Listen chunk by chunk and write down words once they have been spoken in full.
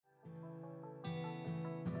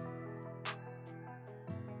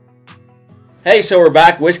Hey, so we're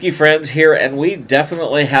back, Whiskey Friends here, and we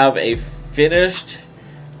definitely have a finished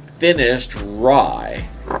rye.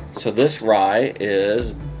 So this rye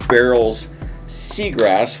is Barrell's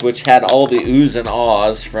Seagrass, which had all the oohs and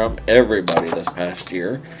ahs from everybody this past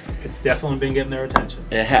year. It's definitely been getting their attention.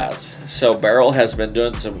 It has. So Barrell has been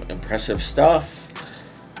doing some impressive stuff.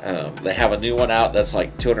 They have a new one out that's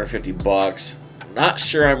like $250. Not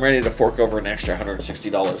sure I'm ready to fork over an extra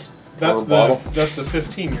 $160 per bottle. That's the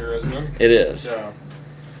 15-year, isn't it? It is. Yeah.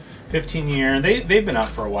 15-year. They've been out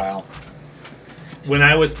for a while. When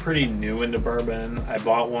I was pretty new into bourbon, I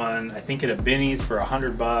bought one, I think at a Binny's for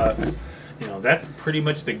 $100. You know, that's pretty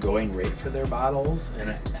much the going rate for their bottles.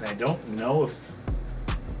 And I don't know if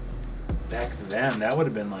back then that would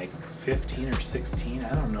have been like 15 or 16.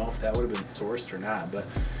 I don't know if that would have been sourced or not, but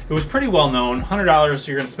it was pretty well known. $100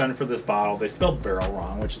 you're going to spend for this bottle. They spelled Barrel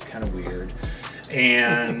wrong, which is kind of weird.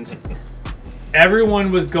 And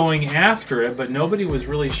everyone was going after it, but nobody was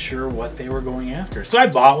really sure what they were going after. So I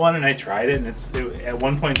bought one and I tried it, and at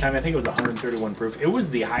one point in time, I think it was 131 proof. It was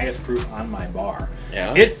the highest proof on my bar.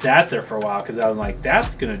 Yeah. It sat there for a while because I was like,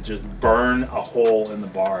 that's going to just burn a hole in the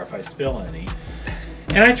bar if I spill any.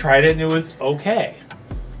 And I tried it, and it was okay.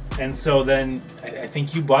 And so then I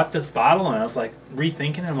think you bought this bottle, and I was like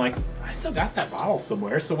rethinking. I'm like, I still got that bottle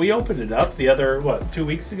somewhere. So we opened it up the other 2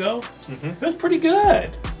 weeks ago. Mm-hmm. It was pretty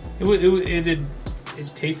good.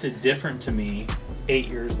 It tasted different to me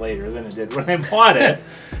 8 years later than it did when I bought it.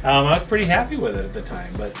 I was pretty happy with it at the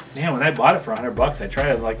time. But man, when I bought it for $100, I tried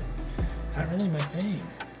it. Like, not really my thing.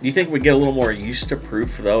 Do you think we get a little more used to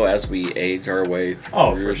proof though as we age our way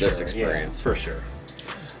through this experience? Yeah, for sure.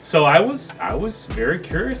 So I was very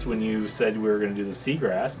curious when you said we were going to do the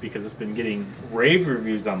Seagrass, because it's been getting rave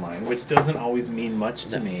reviews online, which doesn't always mean much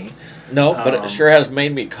to me. No, but it sure has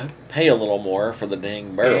made me pay a little more for the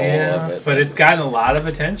dang barrel of it. But it's gotten a lot of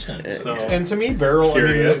attention. And to me, Barrel, I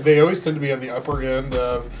mean, they always tend to be on the upper end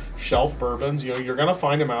of shelf bourbons. You know, you're going to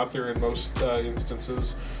find them out there in most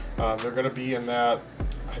instances. They're going to be in that,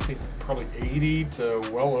 I think, probably 80 to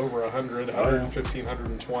well over 100, 115,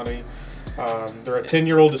 120. They're a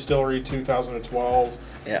 10-year-old distillery, 2012.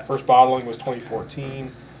 Yeah. First bottling was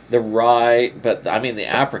 2014. The rye, but I mean the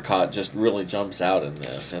apricot just really jumps out in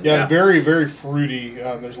this. And very, very fruity.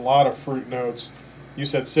 There's a lot of fruit notes. You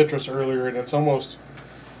said citrus earlier, and it's almost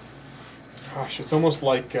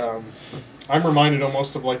like I'm reminded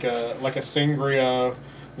almost of like a sangria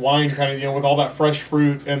wine kind of, with all that fresh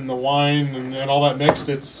fruit and the wine and all that mixed.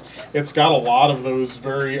 It's got a lot of those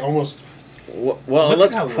very almost. Well,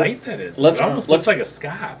 look how light that is. It almost looks like a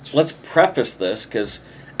scotch. Let's preface this, because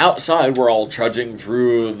outside we're all trudging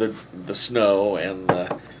through the snow and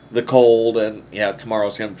the cold, and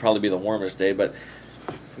tomorrow's going to probably be the warmest day, but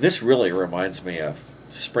this really reminds me of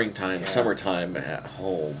springtime, summertime at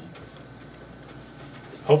home.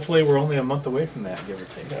 Hopefully we're only a month away from that, give or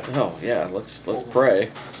take. Yeah. Oh yeah, let's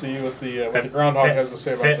pray. See what the groundhog has to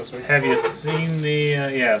say about this week. Have you seen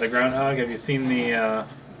the groundhog? Have you seen the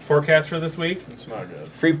forecast for this week? It's not good.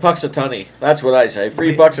 Free Puxatawny. That's what I say.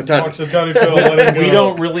 Free Puxatawny. Puxatawny, Phil, let him go. We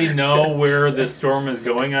don't really know where this storm is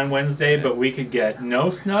going on Wednesday, but we could get no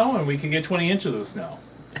snow and we could get 20 inches of snow.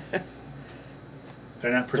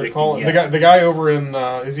 They're not predicting yet. The guy over in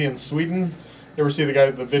is he in Sweden? You ever see the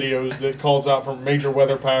videos that calls out from major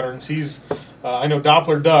weather patterns? He's I know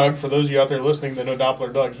Doppler Doug. For those of you out there listening that know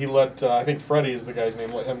Doppler Doug, he let I think Freddie is the guy's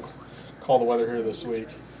name. Let him call the weather here this week.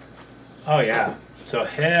 Oh yeah. So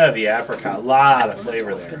heavy apricot, a lot of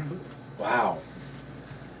flavor there. Wow.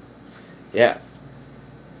 Yeah.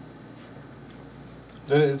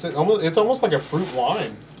 It's almost like a fruit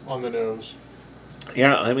wine on the nose.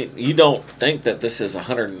 Yeah, I mean, you don't think that this is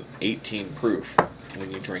 118 proof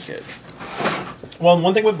when you drink it. Well,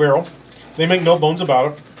 one thing with Barrel, they make no bones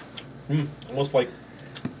about it. Almost like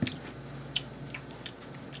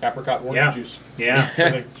apricot orange juice.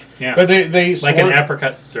 Yeah. Yeah. But they like an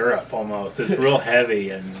apricot syrup almost. It's real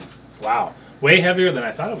heavy and wow, way heavier than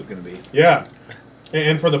I thought it was going to be. Yeah.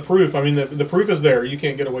 And for the proof, I mean the proof is there. You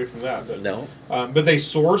can't get away from that. But, no. But they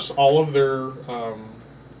source all of their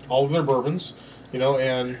bourbons,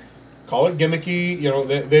 and call it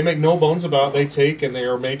gimmicky. They make no bones about it. They take and they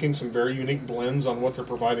are making some very unique blends on what they're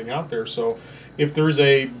providing out there. So if there's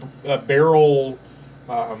a barrel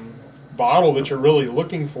bottle that you're really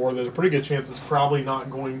looking for, there's a pretty good chance it's probably not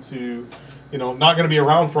going to be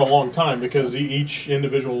around for a long time, because each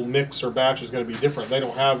individual mix or batch is going to be different. They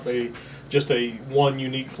don't have just a one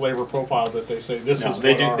unique flavor profile that they say this is.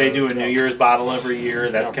 They do a New Year's bottle every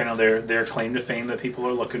year. That's kind of their claim to fame that people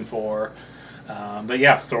are looking for. But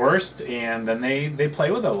yeah, sourced, and then they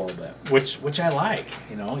play with it a little bit, which I like,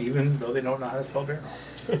 even though they don't know how to spell barrel.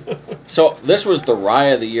 So this was the rye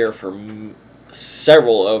of the year for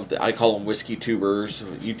several of the, I call them whiskey tubers,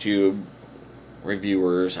 YouTube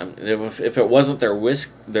reviewers. If it wasn't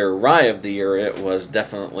their rye of the year, it was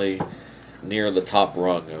definitely near the top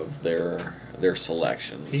rung of their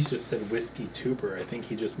selections. He just said whiskey tuber. I think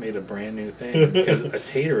he just made a brand new thing. Because a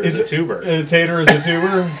tater is a tuber. A tater is a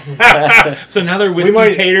tuber? So now they're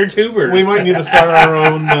whiskey tater tubers. We might need to start our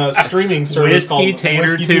own streaming service whiskey called tater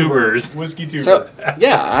Whiskey tubers. Whiskey tuber. So,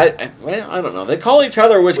 yeah, I don't know. They call each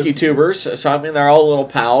other whiskey tubers, so I mean, they're all little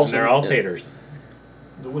pals. And they're all taters.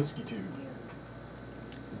 The whiskey tube.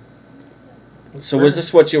 So was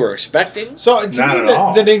this what you were expecting? So to Not me, at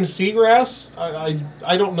all. the name Seagrass,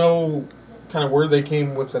 I don't know kind of where they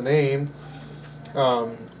came with the name.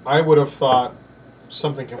 I would have thought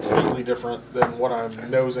something completely different than what I'm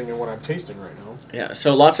nosing and what I'm tasting right now. Yeah,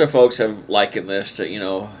 so lots of folks have likened this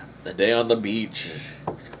to, the day on the beach.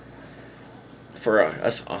 For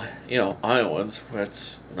us, Iowans,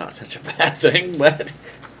 it's not such a bad thing, but...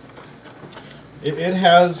 It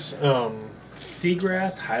has...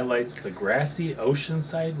 Seagrass highlights the grassy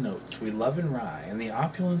oceanside notes we love in rye and the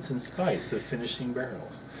opulence and spice of finishing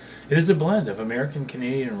barrels. It is a blend of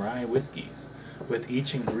American-Canadian rye whiskeys, with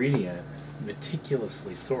each ingredient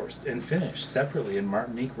meticulously sourced and finished separately in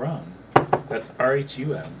Martinique rum, that's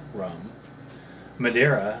RHUM rum,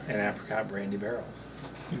 Madeira, and apricot brandy barrels.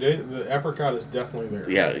 The apricot is definitely there.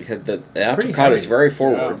 Yeah, the apricot is very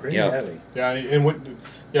forward. Pretty Yeah, heavy. Yeah,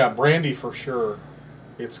 and brandy for sure.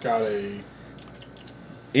 It's got a...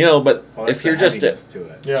 but Well, that's if you're the just... heaviness to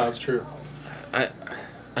it. Yeah, that's true.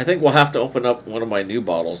 I think we'll have to open up one of my new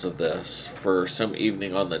bottles of this for some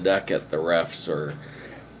evening on the deck at the refs or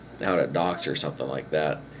out at docks or something like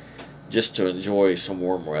that, just to enjoy some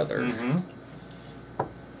warm weather. Mm-hmm.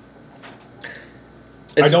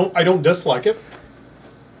 I don't dislike it.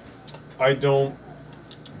 I don't.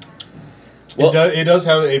 Well, It does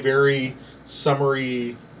have a very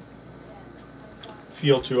summery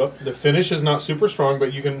feel to it. The finish is not super strong,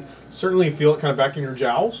 but you can certainly feel it kind of back in your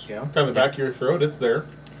jowls, kind of the back of your throat. It's there.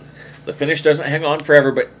 the finish doesn't hang on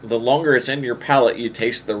forever, but the longer it's in your palate, you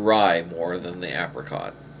taste the rye more than the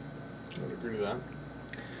apricot. I would agree with that.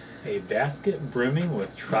 A basket brimming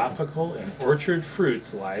with tropical and orchard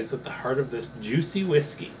fruits lies at the heart of this juicy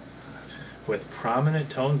whiskey, with prominent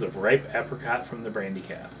tones of ripe apricot from the brandy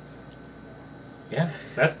casks. Yeah,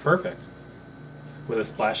 that's perfect. With a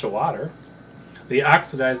splash of water, the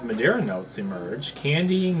oxidized Madeira notes emerge,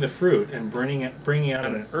 candying the fruit and bringing out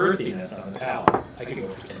an earthiness on the palate. I could go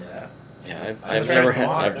for some of that. Yeah, I I've was never trying had.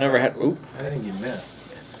 to I've never had. Oop. I think you missed.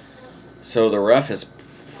 So the ref is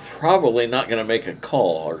probably not going to make a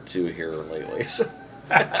call or two here lately. So.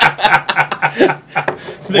 The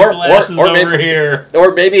glass is over maybe, here.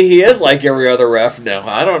 Or maybe he is like every other ref now.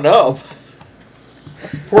 I don't know.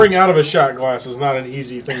 Pouring out of a shot glass is not an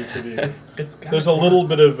easy thing to do. There's a little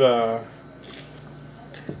bit of...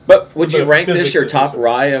 But would you rank this physics your that top goes in.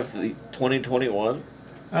 rye of the 2021?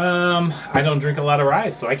 I don't drink a lot of rye,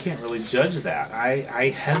 so I can't really judge that. I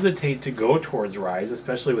hesitate to go towards rye,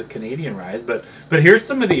 especially with Canadian rye. But here's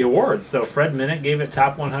some of the awards. So Fred Minnick gave it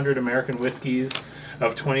top 100 American whiskeys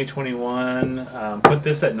of 2021. Put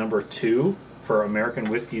this at number 2 for American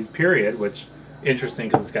whiskeys, period, which interesting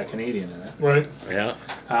because it's got Canadian in it. Right.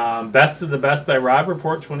 Yeah. Best of the Best by Rob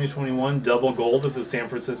Report 2021, double gold at the San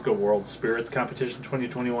Francisco World Spirits Competition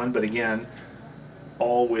 2021. But again,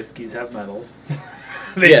 all whiskeys have medals.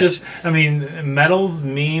 Medals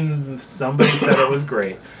mean somebody said it was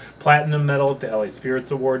great. Platinum medal at the LA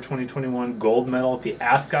Spirits Award 2021, gold medal at the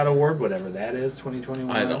Ascot Award, whatever that is,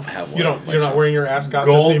 2021. I don't have one. You're not wearing your ascot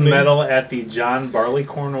this Gold evening? medal at the John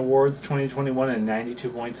Barleycorn Awards 2021 and 92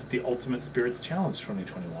 points at the Ultimate Spirits Challenge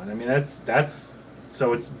 2021. I mean, that's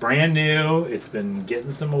so it's brand new. It's been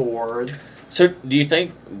getting some awards. So do you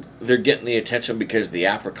think they're getting the attention because the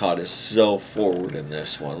apricot is so forward in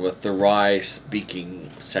this one, with the rye speaking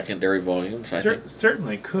secondary volumes? I think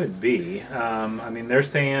Certainly could be. They're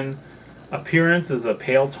saying appearance is a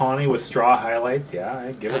pale tawny with straw highlights. Yeah,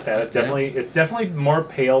 I give it that. It's definitely more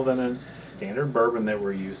pale than a standard bourbon that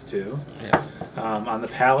we're used to. Yeah. On the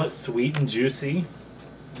palate, sweet and juicy.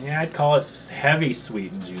 Yeah, I'd call it heavy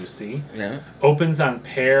sweet and juicy. Yeah. Opens on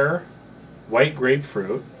pear, white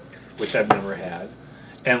grapefruit, which I've never had,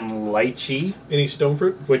 and lychee, Any stone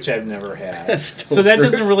fruit? which I've never had. Stone So that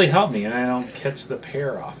fruit. doesn't really help me, and I don't catch the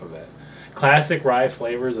pear off of it. Classic rye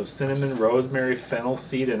flavors of cinnamon, rosemary, fennel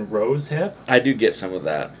seed, and rose hip. I do get some of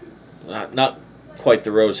that. Not quite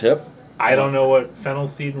the rose hip. I don't know what fennel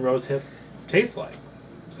seed and rose hip tastes like.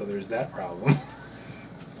 So there's that problem.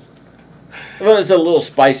 Well, it's a little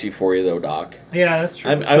spicy for you, though, Doc. Yeah, that's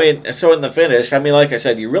true. I mean, so in the finish, I mean, like I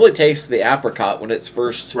said, you really taste the apricot when it's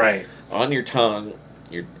first right. on your tongue.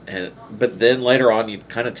 But then later on, you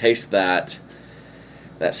kind of taste that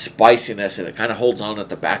spiciness, and it kind of holds on at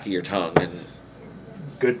the back of your tongue. And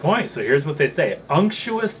good point. So here's what they say: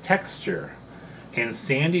 unctuous texture and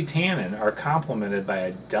sandy tannin are complemented by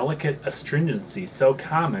a delicate astringency so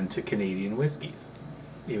common to Canadian whiskeys,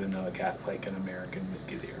 even though it got like an American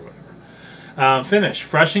whiskey there or whatever. Finish: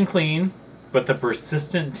 fresh and clean, but the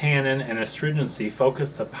persistent tannin and astringency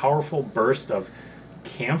focus the powerful burst of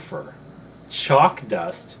camphor, chalk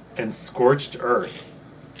dust, and scorched earth.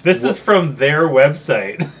 This is from their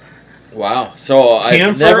website. wow! So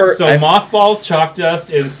Camphor, mothballs, chalk dust,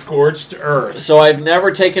 and scorched earth. So I've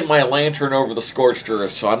never taken my lantern over the scorched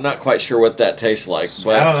earth, so I'm not quite sure what that tastes like.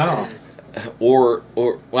 But I don't know. Or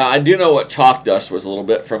well, I do know what chalk dust was a little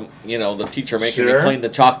bit from the teacher making me clean the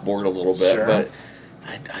chalkboard a little bit, but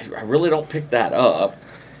I really don't pick that up.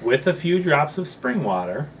 With a few drops of spring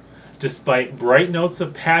water, despite bright notes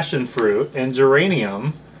of passion fruit and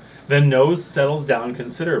geranium, the nose settles down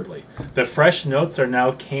considerably. The fresh notes are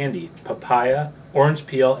now candied, papaya, orange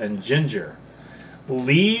peel, and ginger.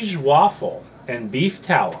 Liege waffle and beef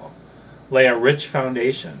tallow lay a rich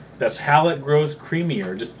foundation. The palate grows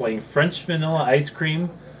creamier, displaying French vanilla ice cream,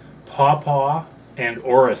 pawpaw, and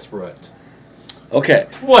orris root. Okay.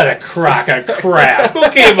 What a crock of crap. Who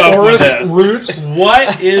came up with this? Root?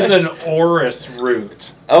 What is an orris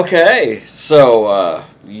root? Okay, so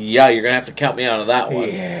you're gonna have to count me out of that one.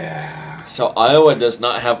 Yeah. So Iowa does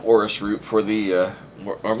not have orris root for the,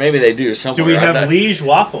 or maybe they do somewhere. Do we have Liege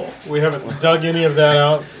waffle? We haven't dug any of that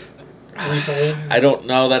out recently. I don't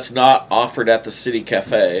know. That's not offered at the City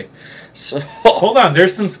Cafe. So hold on.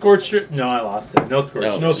 There's some scorched earth. No, I lost it. No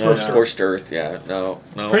scorched. No scorched earth. Yeah, no.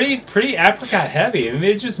 Pretty apricot heavy. I mean,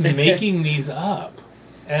 they're just making these up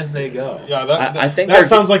as they go. Yeah, I think that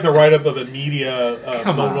sounds like the write-up of a media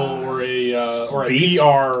modal or a beef,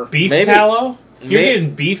 PR. Beef tallow? You're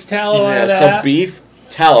getting beef tallow out of that? So beef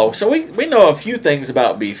tallow. So we know a few things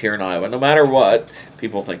about beef here in Iowa, no matter what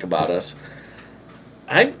people think about us.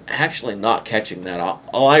 I'm actually not catching that.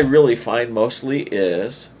 All I really find mostly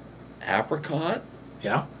is apricot.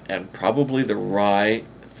 Yeah. And probably the rye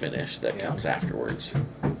finish that comes afterwards.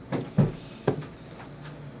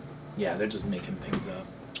 Yeah, they're just making things up.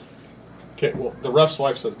 Okay, well, the ref's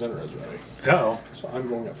wife says dinner is ready. Uh-oh. So I'm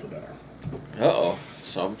going up for dinner. Uh-oh.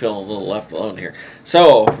 So I'm feeling a little left alone here.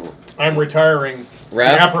 So I'm retiring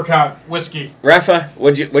Ref? apricot whiskey. Refa,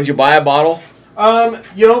 would you buy a bottle? For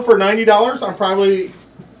 $90, I probably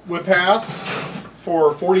would pass.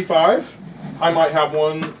 For $45, I might have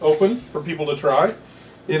one open for people to try.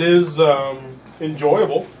 It is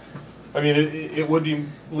enjoyable. I mean, it would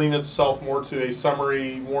lean itself more to a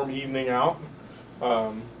summery, warm evening out.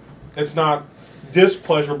 It's not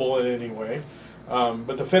displeasurable in any way,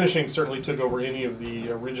 but the finishing certainly took over any of the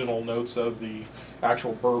original notes of the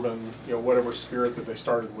actual bourbon, whatever spirit that they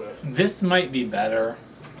started with. This might be better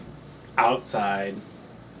outside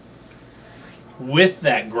with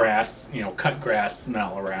that grass, cut grass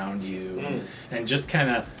smell around you, and just kind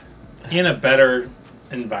of in a better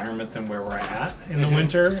environment than where we're at in the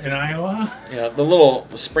winter in Iowa. Yeah, the little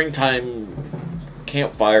springtime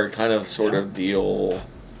campfire kind of sort of deal.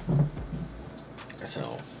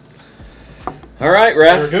 So, all right,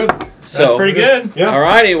 Ref. Very good. So, that's pretty good. Yeah. All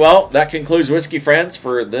righty. Well, that concludes Whiskey Friends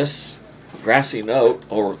for this grassy note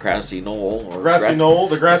or grassy knoll or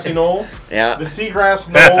the grassy knoll. Yeah. The Seagrass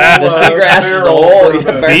knoll. The Seagrass knoll.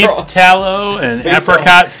 Yeah, beef tallow and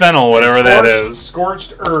apricot fennel, whatever that is.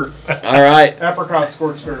 Scorched earth. All right. Apricot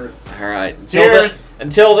scorched earth. All right. Cheers.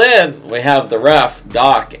 Until then, we have the Ref,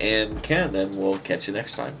 Doc, and Ken, and we'll catch you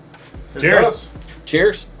next time. Cheers.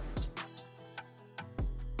 Cheers.